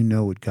know if you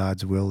know what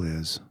God's will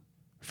is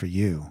for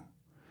you,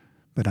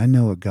 but I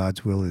know what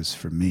God's will is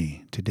for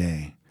me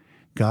today.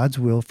 God's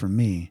will for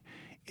me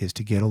is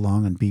to get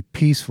along and be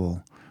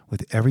peaceful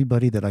with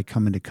everybody that I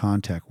come into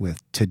contact with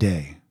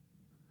today.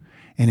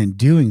 And in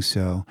doing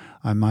so,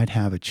 I might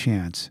have a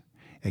chance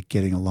at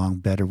getting along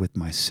better with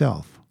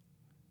myself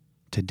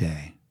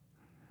today.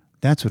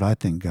 That's what I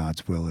think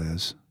God's will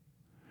is.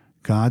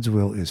 God's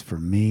will is for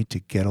me to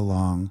get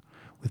along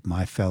with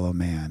my fellow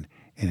man,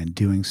 and in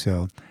doing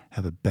so,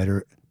 have a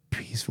better,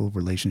 peaceful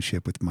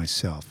relationship with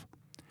myself.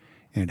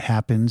 And it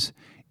happens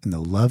in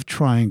the love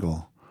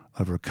triangle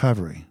of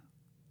recovery.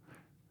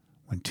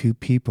 When two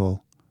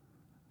people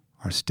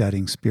are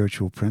studying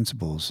spiritual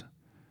principles,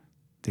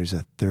 there's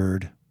a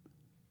third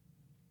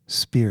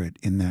spirit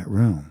in that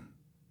room.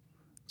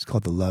 It's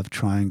called the love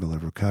triangle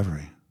of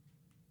recovery,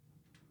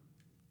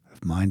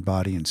 of mind,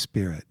 body, and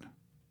spirit.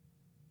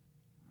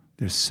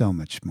 There's so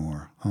much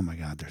more. Oh my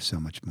God, there's so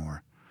much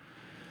more.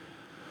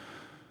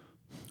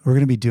 We're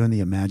going to be doing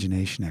the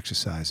imagination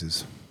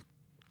exercises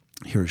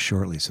here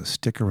shortly, so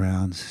stick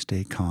around,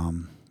 stay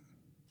calm.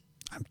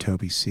 I'm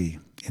Toby C.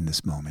 in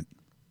this moment.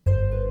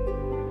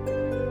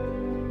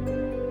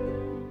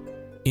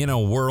 In a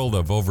world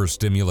of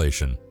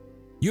overstimulation,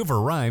 you've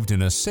arrived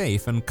in a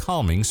safe and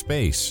calming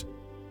space.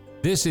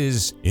 This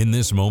is In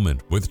This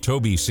Moment with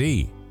Toby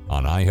C.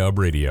 on iHub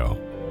Radio.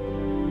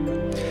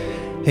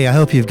 Hey, I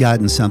hope you've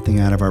gotten something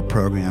out of our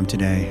program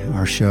today,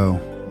 our show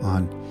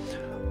on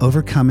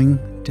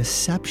overcoming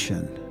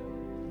deception.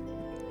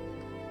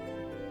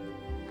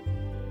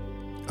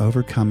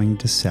 Overcoming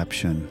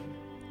deception.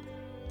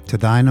 To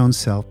thine own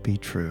self be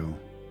true.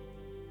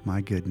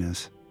 My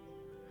goodness.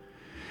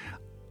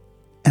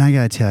 And I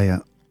got to tell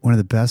you, one of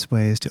the best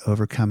ways to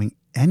overcoming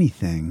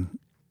anything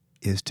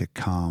is to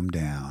calm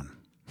down.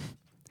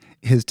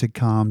 Is to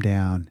calm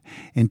down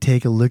and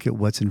take a look at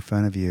what's in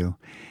front of you.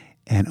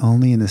 And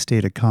only in a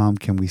state of calm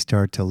can we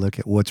start to look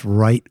at what's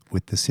right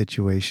with the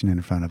situation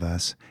in front of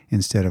us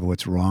instead of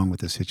what's wrong with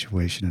the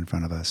situation in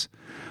front of us.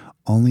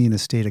 Only in a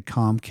state of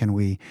calm can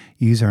we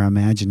use our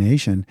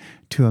imagination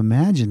to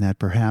imagine that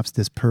perhaps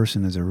this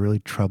person is a really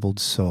troubled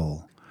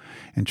soul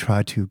and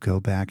try to go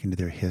back into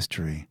their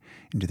history,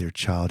 into their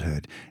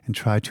childhood, and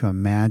try to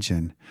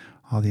imagine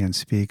all the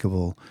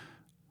unspeakable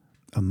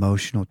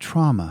emotional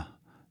trauma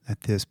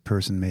that this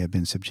person may have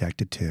been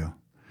subjected to.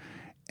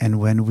 And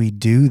when we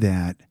do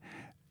that,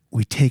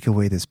 we take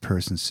away this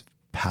person's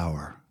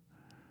power.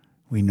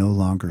 We no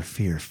longer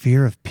fear.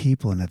 Fear of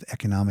people and of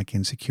economic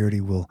insecurity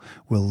will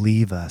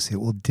leave us.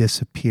 It will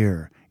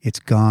disappear. It's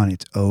gone.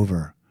 It's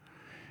over.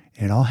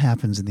 And it all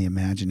happens in the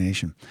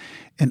imagination.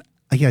 And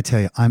I got to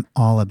tell you, I'm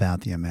all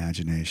about the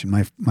imagination.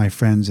 My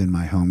friends in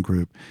my home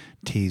group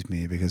tease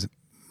me because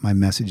my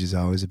message is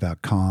always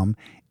about calm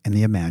and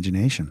the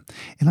imagination.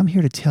 And I'm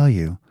here to tell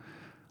you,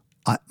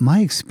 my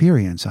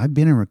experience, I've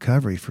been in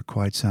recovery for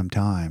quite some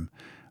time.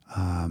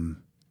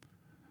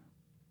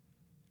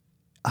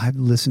 I've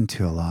listened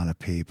to a lot of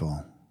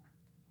people.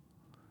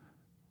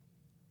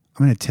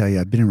 I'm going to tell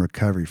you, I've been in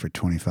recovery for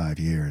 25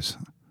 years,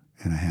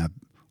 and I have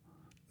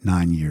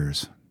 9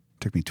 years. It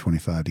took me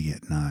 25 to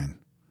get 9.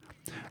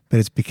 But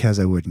it's because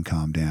I wouldn't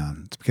calm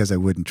down. It's because I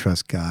wouldn't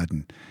trust God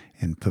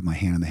and put my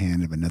hand in the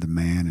hand of another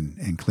man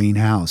and clean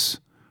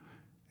house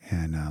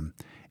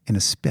and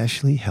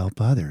especially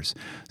help others.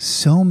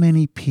 So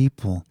many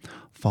people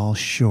fall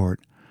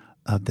short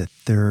of the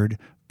third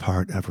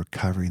part of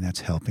recovery, and that's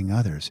helping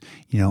others.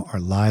 You know,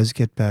 our lives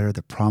get better,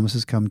 the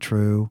promises come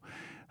true,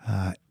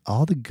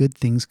 all the good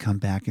things come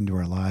back into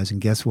our lives, and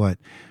guess what?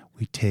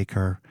 We take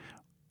our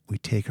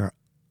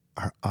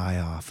eye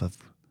off of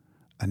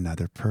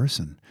another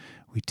person.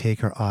 We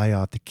take our eye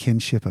off the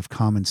kinship of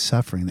common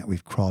suffering that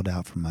we've crawled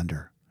out from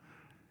under.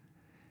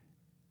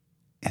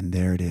 And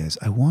there it is.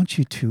 I want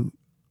you to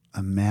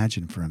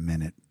imagine for a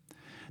minute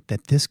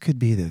that this could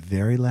be the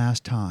very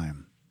last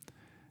time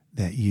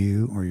that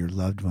you or your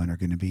loved one are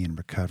going to be in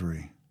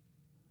recovery.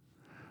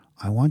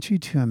 I want you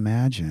to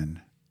imagine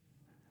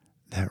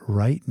that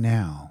right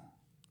now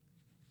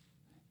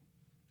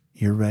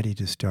you're ready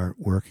to start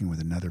working with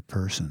another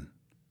person.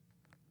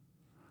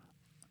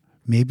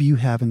 Maybe you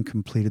haven't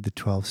completed the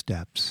 12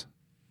 steps.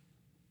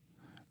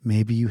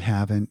 Maybe you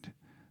haven't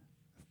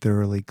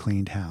thoroughly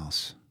cleaned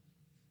house.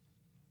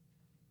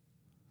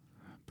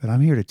 But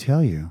I'm here to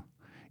tell you,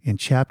 in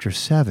chapter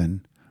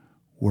 7,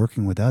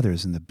 Working with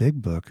Others in the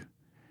Big Book,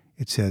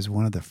 it says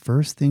one of the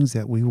first things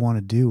that we want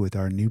to do with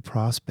our new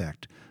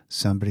prospect,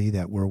 somebody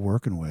that we're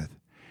working with,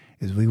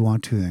 is we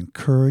want to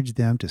encourage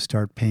them to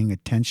start paying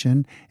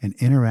attention and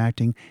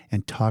interacting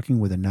and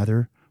talking with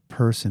another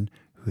person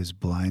who is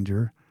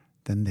blinder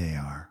than they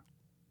are.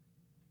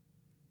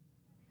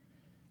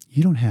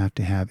 You don't have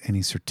to have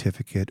any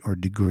certificate or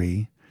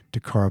degree to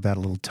carve out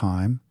a little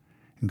time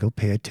and go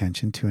pay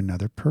attention to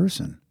another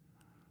person.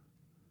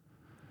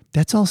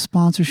 That's all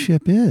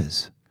sponsorship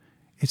is.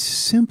 It's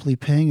simply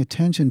paying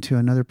attention to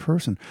another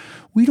person.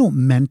 We don't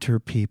mentor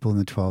people in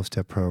the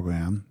 12-step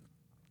program.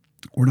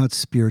 We're not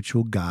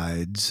spiritual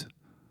guides.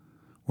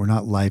 We're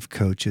not life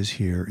coaches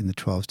here in the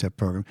 12-step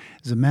program.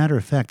 As a matter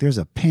of fact, there's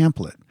a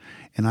pamphlet,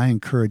 and I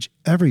encourage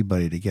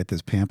everybody to get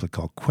this pamphlet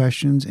called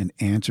Questions and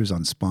Answers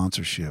on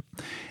Sponsorship.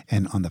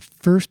 And on the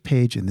first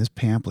page in this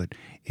pamphlet,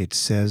 it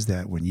says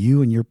that when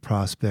you and your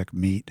prospect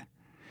meet,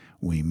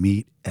 we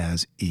meet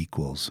as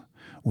equals.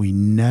 We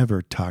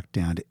never talk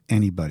down to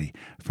anybody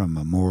from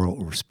a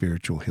moral or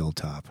spiritual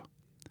hilltop.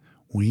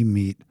 We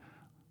meet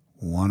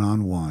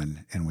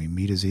one-on-one, and we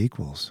meet as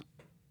equals.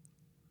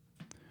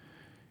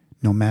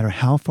 No matter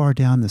how far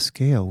down the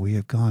scale we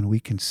have gone, we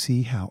can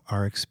see how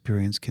our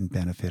experience can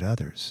benefit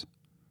others.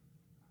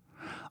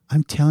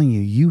 I'm telling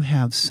you, you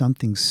have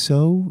something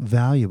so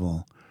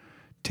valuable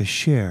to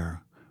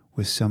share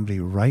with somebody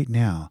right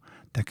now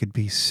that could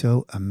be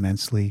so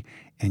immensely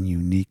and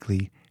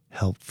uniquely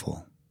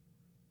helpful.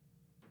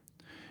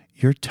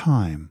 Your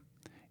time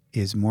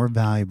is more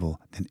valuable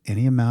than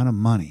any amount of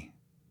money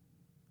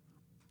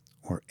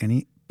or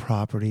any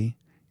property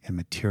and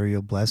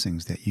material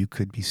blessings that you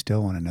could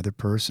bestow on another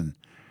person.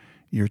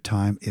 Your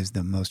time is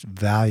the most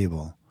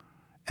valuable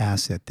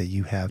asset that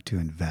you have to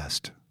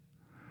invest.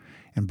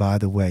 And by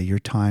the way, your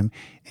time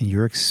and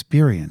your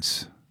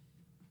experience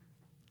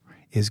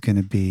is going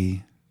to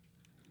be,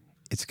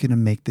 it's going to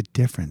make the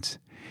difference.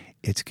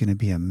 It's going to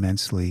be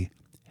immensely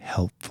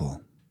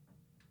helpful.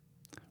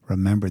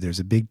 Remember, there's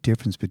a big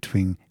difference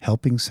between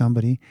helping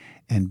somebody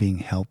and being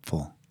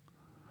helpful.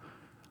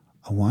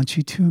 I want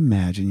you to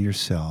imagine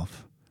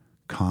yourself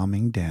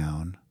calming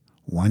down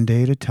one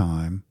day at a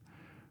time,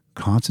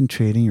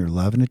 concentrating your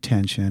love and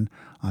attention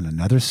on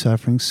another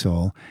suffering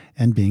soul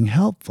and being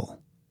helpful.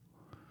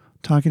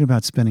 Talking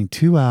about spending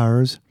 2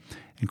 hours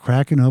and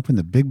cracking open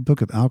the big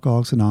book of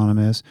Alcoholics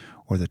Anonymous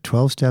or the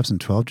 12 Steps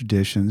and 12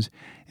 Traditions,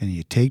 and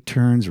you take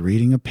turns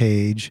reading a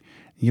page,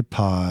 and you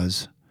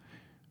pause,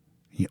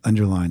 you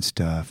underline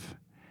stuff,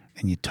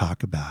 and you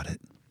talk about it.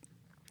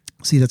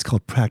 See, that's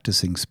called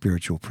practicing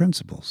spiritual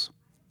principles.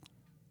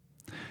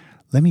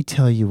 Let me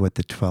tell you what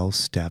the 12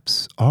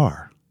 steps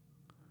are.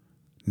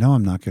 No,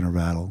 I'm not going to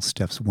rattle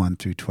steps 1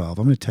 through 12.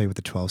 I'm going to tell you what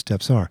the 12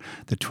 steps are.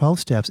 The 12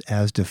 steps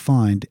as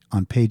defined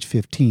on page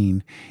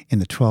 15 in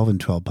the 12 and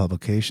 12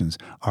 publications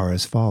are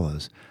as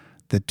follows.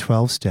 The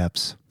 12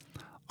 steps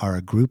are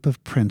a group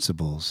of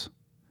principles,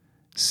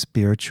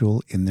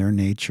 spiritual in their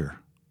nature,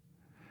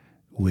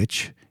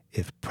 which,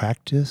 if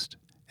practiced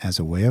as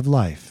a way of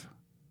life,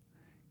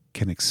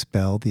 can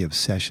expel the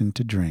obsession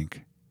to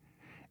drink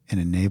and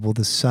enable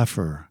the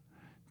sufferer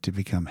to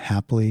become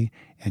happily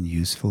and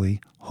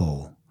usefully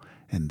whole.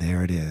 And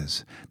there it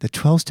is. The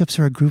 12 steps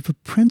are a group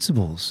of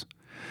principles.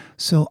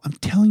 So I'm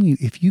telling you,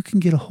 if you can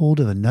get a hold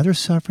of another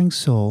suffering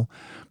soul,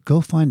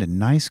 go find a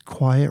nice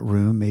quiet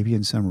room, maybe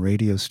in some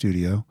radio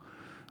studio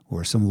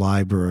or some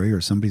library or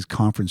somebody's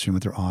conference room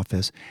at their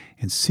office,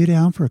 and sit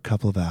down for a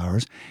couple of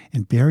hours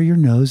and bury your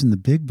nose in the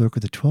big book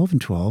of the 12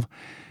 and 12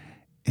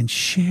 and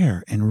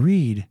share and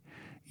read.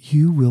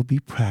 You will be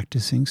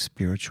practicing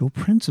spiritual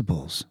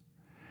principles.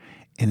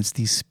 And it's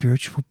these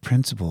spiritual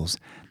principles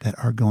that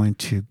are going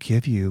to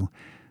give you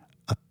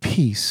a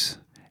peace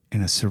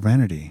and a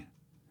serenity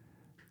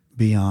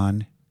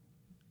beyond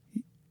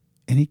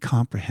any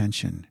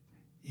comprehension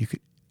you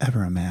could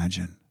ever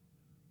imagine.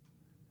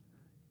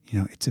 You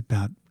know, it's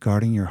about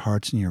guarding your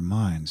hearts and your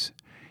minds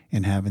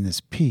and having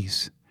this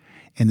peace.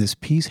 And this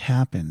peace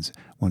happens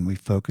when we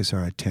focus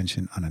our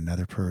attention on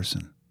another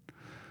person.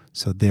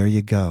 So there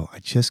you go. I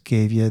just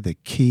gave you the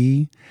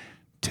key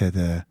to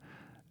the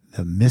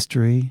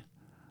mystery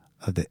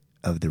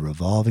of the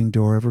revolving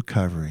door of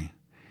recovery.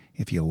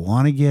 If you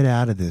want to get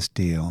out of this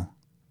deal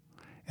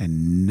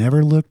and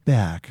never look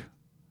back,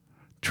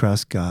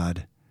 trust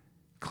God,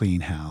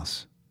 clean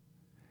house,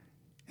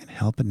 and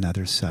help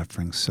another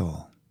suffering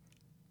soul.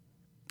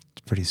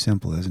 It's pretty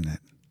simple, isn't it?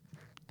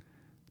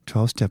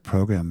 12-step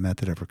program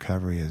method of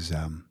recovery is,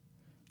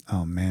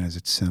 oh man, is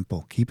it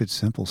simple. Keep it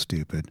simple,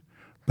 stupid,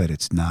 but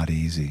it's not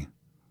easy.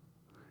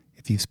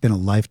 If you've spent a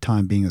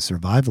lifetime being a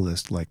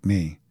survivalist like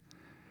me,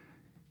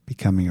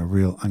 becoming a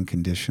real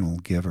unconditional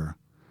giver,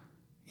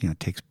 it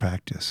takes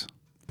practice.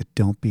 But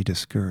don't be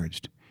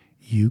discouraged.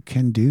 You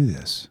can do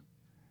this.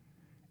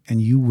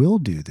 And you will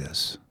do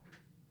this.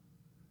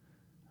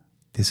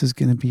 This is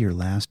going to be your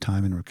last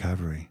time in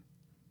recovery.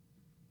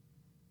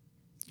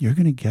 You're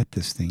going to get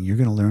this thing. You're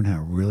going to learn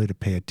how really to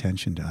pay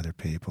attention to other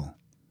people.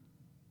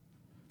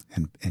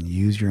 And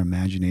use your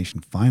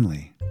imagination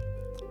finally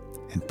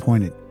and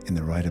point it in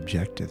the right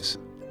objectives.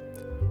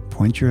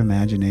 Point your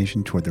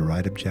imagination toward the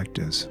right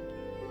objectives.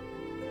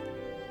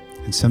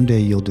 And someday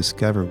you'll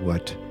discover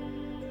what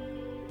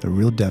the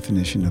real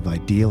definition of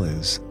ideal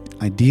is.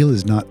 Ideal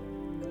is not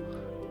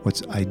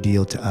what's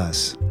ideal to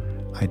us.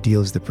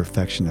 Ideal is the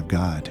perfection of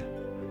God,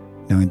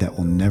 knowing that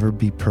we'll never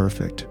be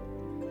perfect,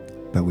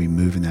 but we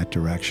move in that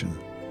direction.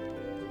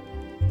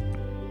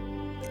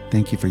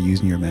 Thank you for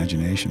using your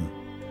imagination.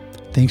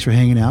 Thanks for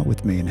hanging out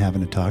with me and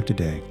having a talk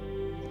today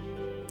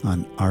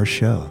on our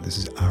show. This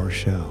is our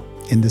show.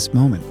 In this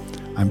moment,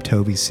 I'm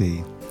Toby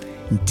C.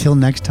 Until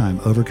next time,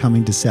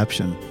 overcoming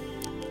deception.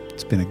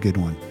 It's been a good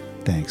one.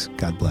 Thanks.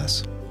 God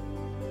bless.